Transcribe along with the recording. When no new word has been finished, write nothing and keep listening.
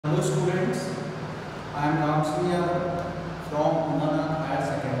I am Ramsriya from Umana Higher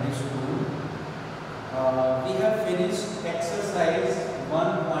Secondary School. We have finished exercise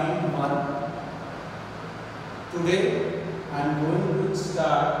 1.1. Today I am going to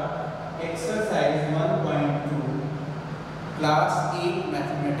start exercise 1.2, class 8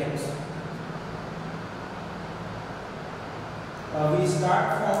 mathematics. We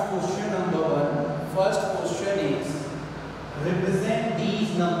start from question number 1. First question is, represent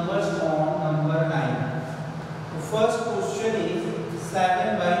these numbers on number line. The first question is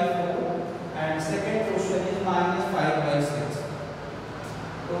 7 by 4 and second question is minus 5 by 6.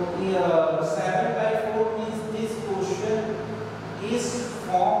 So here 7 by 4 means this question is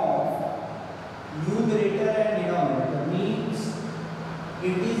form of numerator and denominator, means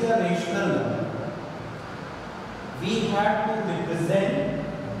it is a rational number. We have to represent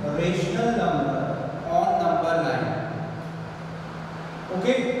a rational number on number line.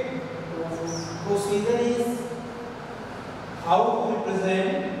 Okay, procedure is how to represent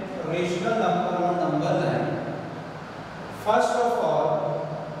a rational number on number line. First of all,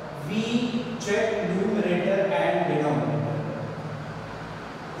 we check numerator and denominator.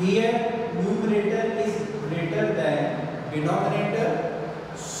 Here numerator is greater than denominator,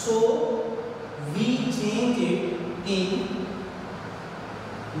 so we change it in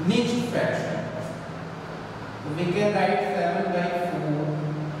mixed fraction. We can write 7 by 4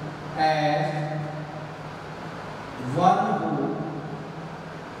 as 1 whole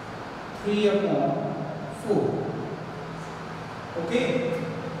 3 upon 4. Okay,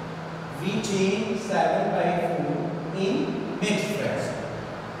 we change 7 by 4 in mixed fraction.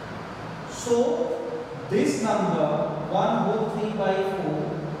 So this number 1 whole 3 by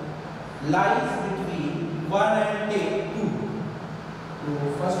 4 lies between 1 and 2. So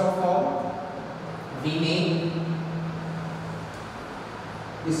first of all, we make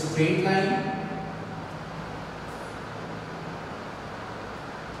a straight line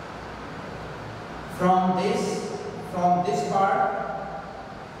from this part.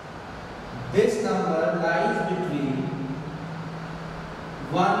 This number lies between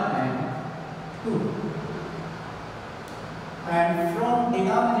 1 and 2, and from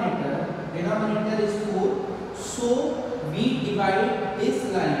denominator is 4, so we divide this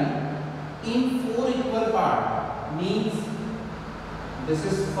line in 4 equal parts, means this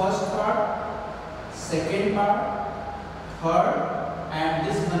is first part, second part, third, and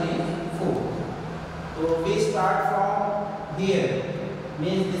this one is 4. So we start from here,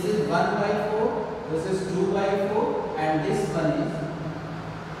 means this is 1 by 4, this is 2 by 4, and this one is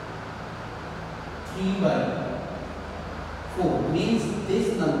 3 by 4, means this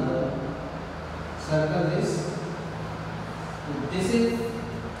number, circle this, this is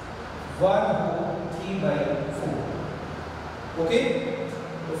 1 whole 3 by 4. Okay,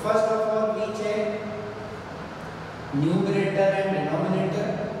 so first of all we check numerator and denominator.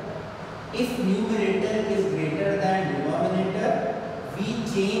 If numerator is greater than denominator, we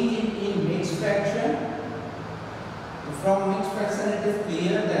change it in mixed fraction. From mixed fraction it is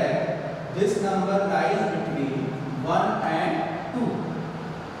clear that this number lies between 1 and 2.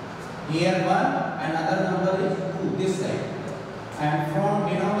 Here 1, another number is 2 this side. And from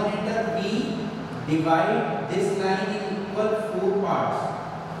denominator we divide this line in equal 4 parts.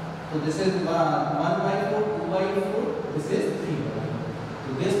 So this is 1 by 4, 2 by 4, this is 3 by 4. So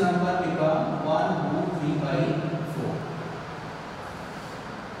this number becomes 1 whole 3 by 4.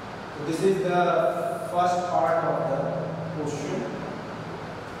 So this is the first part of the question.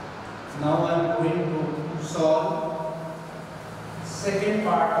 Now I am going to solve second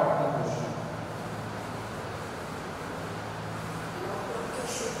part of the question.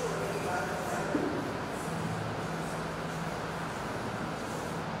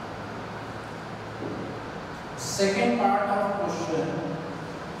 Second part of question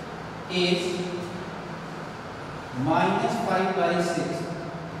is minus 5 by 6.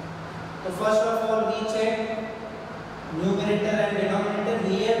 So first of all we check numerator and denominator.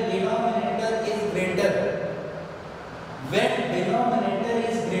 Here denominator is greater. When denominator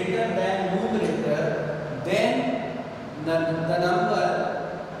is greater than numerator, then the number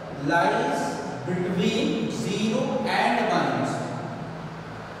lies between 0 and minus.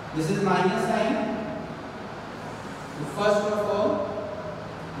 This is minus sign. First of all,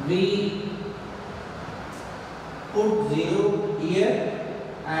 we put 0 here,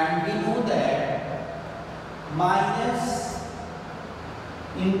 and we know that minus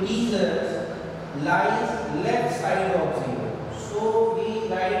integers lies left side of 0. So we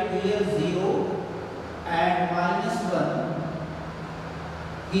write here 0 and minus 1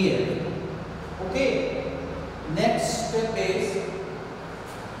 here. Okay. Next step is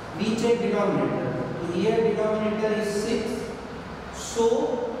we check denominator. here denominator is 6. So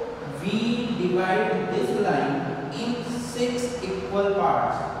we divide this line in 6 equal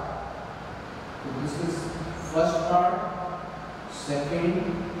parts. So this is first part, second,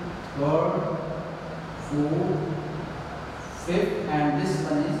 third, fourth, fifth, and this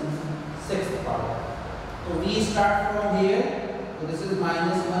one is sixth part. So we start from here. So this is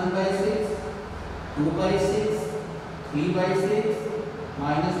minus 1 by 6, 2 by 6, 3 by 6,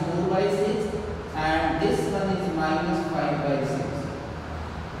 minus 4 by 6, and this one is minus 5 by 6.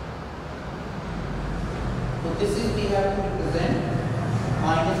 So this is we have to represent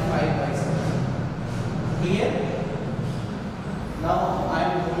minus 5 by 6. Clear? Now I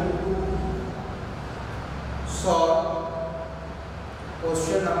am going to solve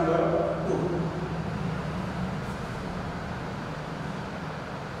question number 2.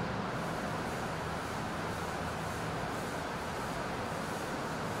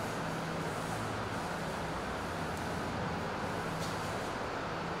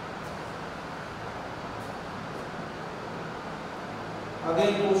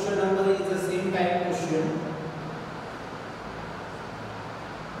 Again, question number is the same type question.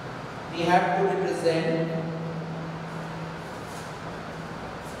 We have to represent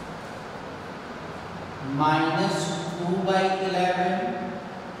minus 2 by 11,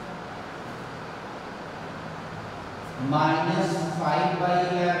 minus 5 by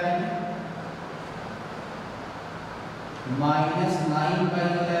 11, minus 9 by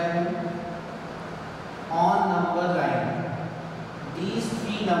 11 on number line. These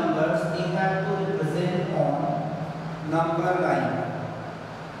three numbers they have to represent on number line.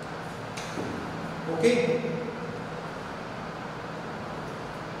 Okay.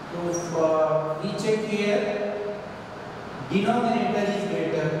 So we check here. Denominator is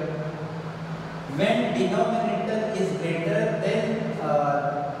greater. When denominator is greater, then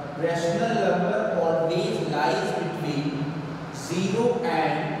rational number always lies between 0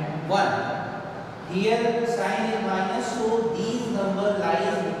 and 1. Here sign is minus, so these number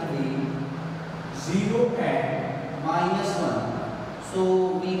lies between 0 and minus 1. So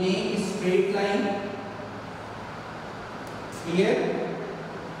we make a straight line here.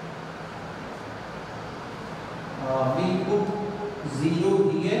 We put 0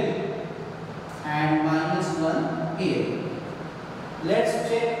 here and minus 1 here. Let's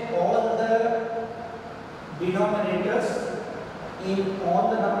check all the denominators. In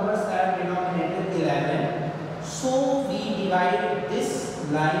all the numbers have denominator 11. So we divide this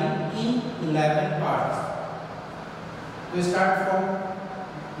line in 11 parts. We start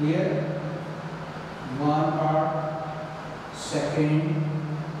from here. One part, second,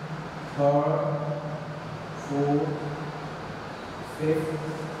 third, fourth, fifth,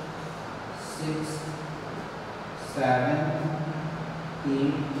 sixth, seventh,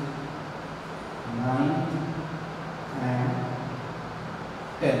 eighth, ninth, and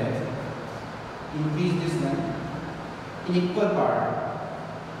 10th. Increase this one in equal part.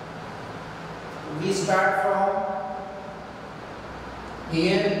 We start from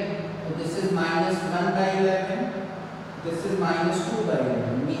here. This is minus 1 by 11. This is minus 2 by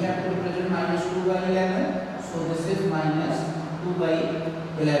 11. We have to represent minus 2 by 11. So this is minus 2 by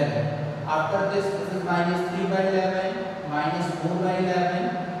 11. After this is minus 3 by 11, minus 4 by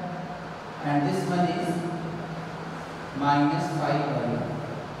 11, and this one is minus 5 by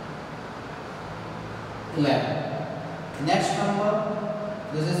 11. Next number,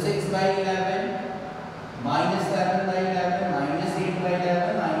 this is 6 by 11, minus 7 by 11, minus 8 by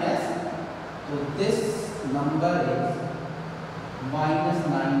 11, minus. So this number is minus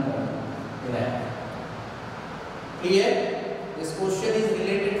 9 by 11. Clear? This question is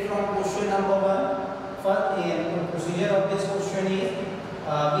related from question number 1. First, the procedure of this question is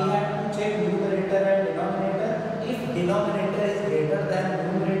we have to check numerator and denominator. If denominator is greater than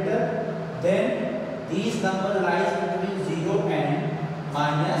numerator, then these number lies between 0 and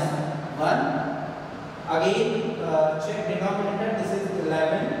minus 1. Again, check denominator. This is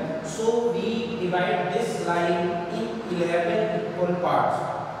 11. So we divide this line in 11 equal parts.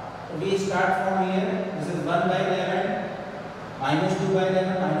 We start from here. This is 1 by 11, minus 2 by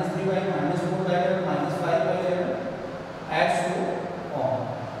 11, minus 3 by 11, minus 4 by 11, minus 5 by 11, and so on.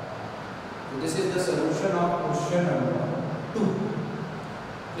 So this is the solution of question number 2.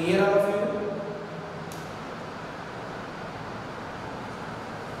 Clear all of you?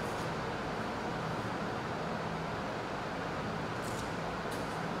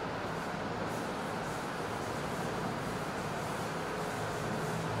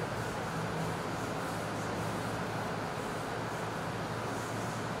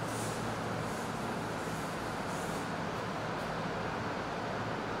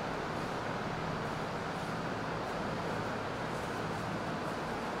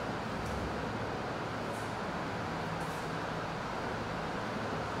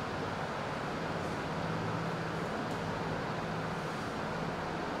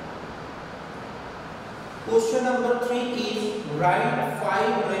 Question number 3 is write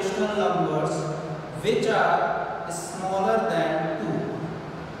 5 rational numbers which are smaller than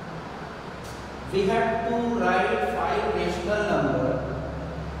 2. We have to write 5 rational numbers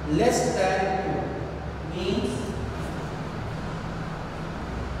less than 2. Means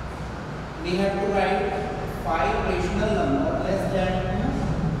we have to write 5 rational numbers less than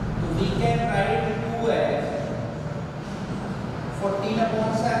 2. So we can write 2 as 14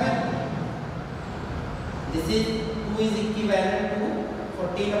 upon 7. This is 2 is equivalent to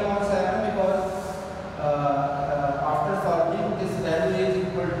 14 upon 7 because after solving this value is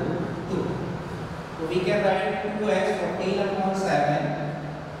equal to 2. So we can write 2 as 14 upon 7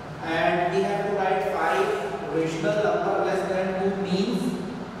 and we have to write 5 rational number less than 2 means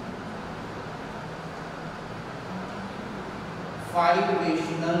 5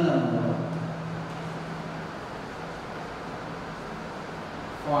 rational number.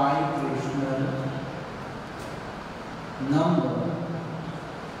 5 rational number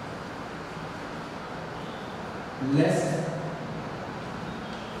less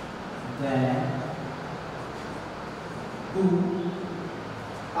than 2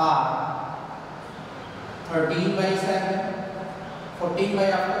 are 13 by 7, 14 by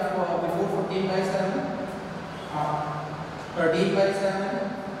before 14 by 7, 13 by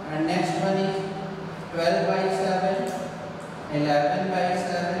 7, and next one is 12 by 7, 11 by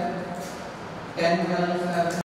 7, 10 by 7.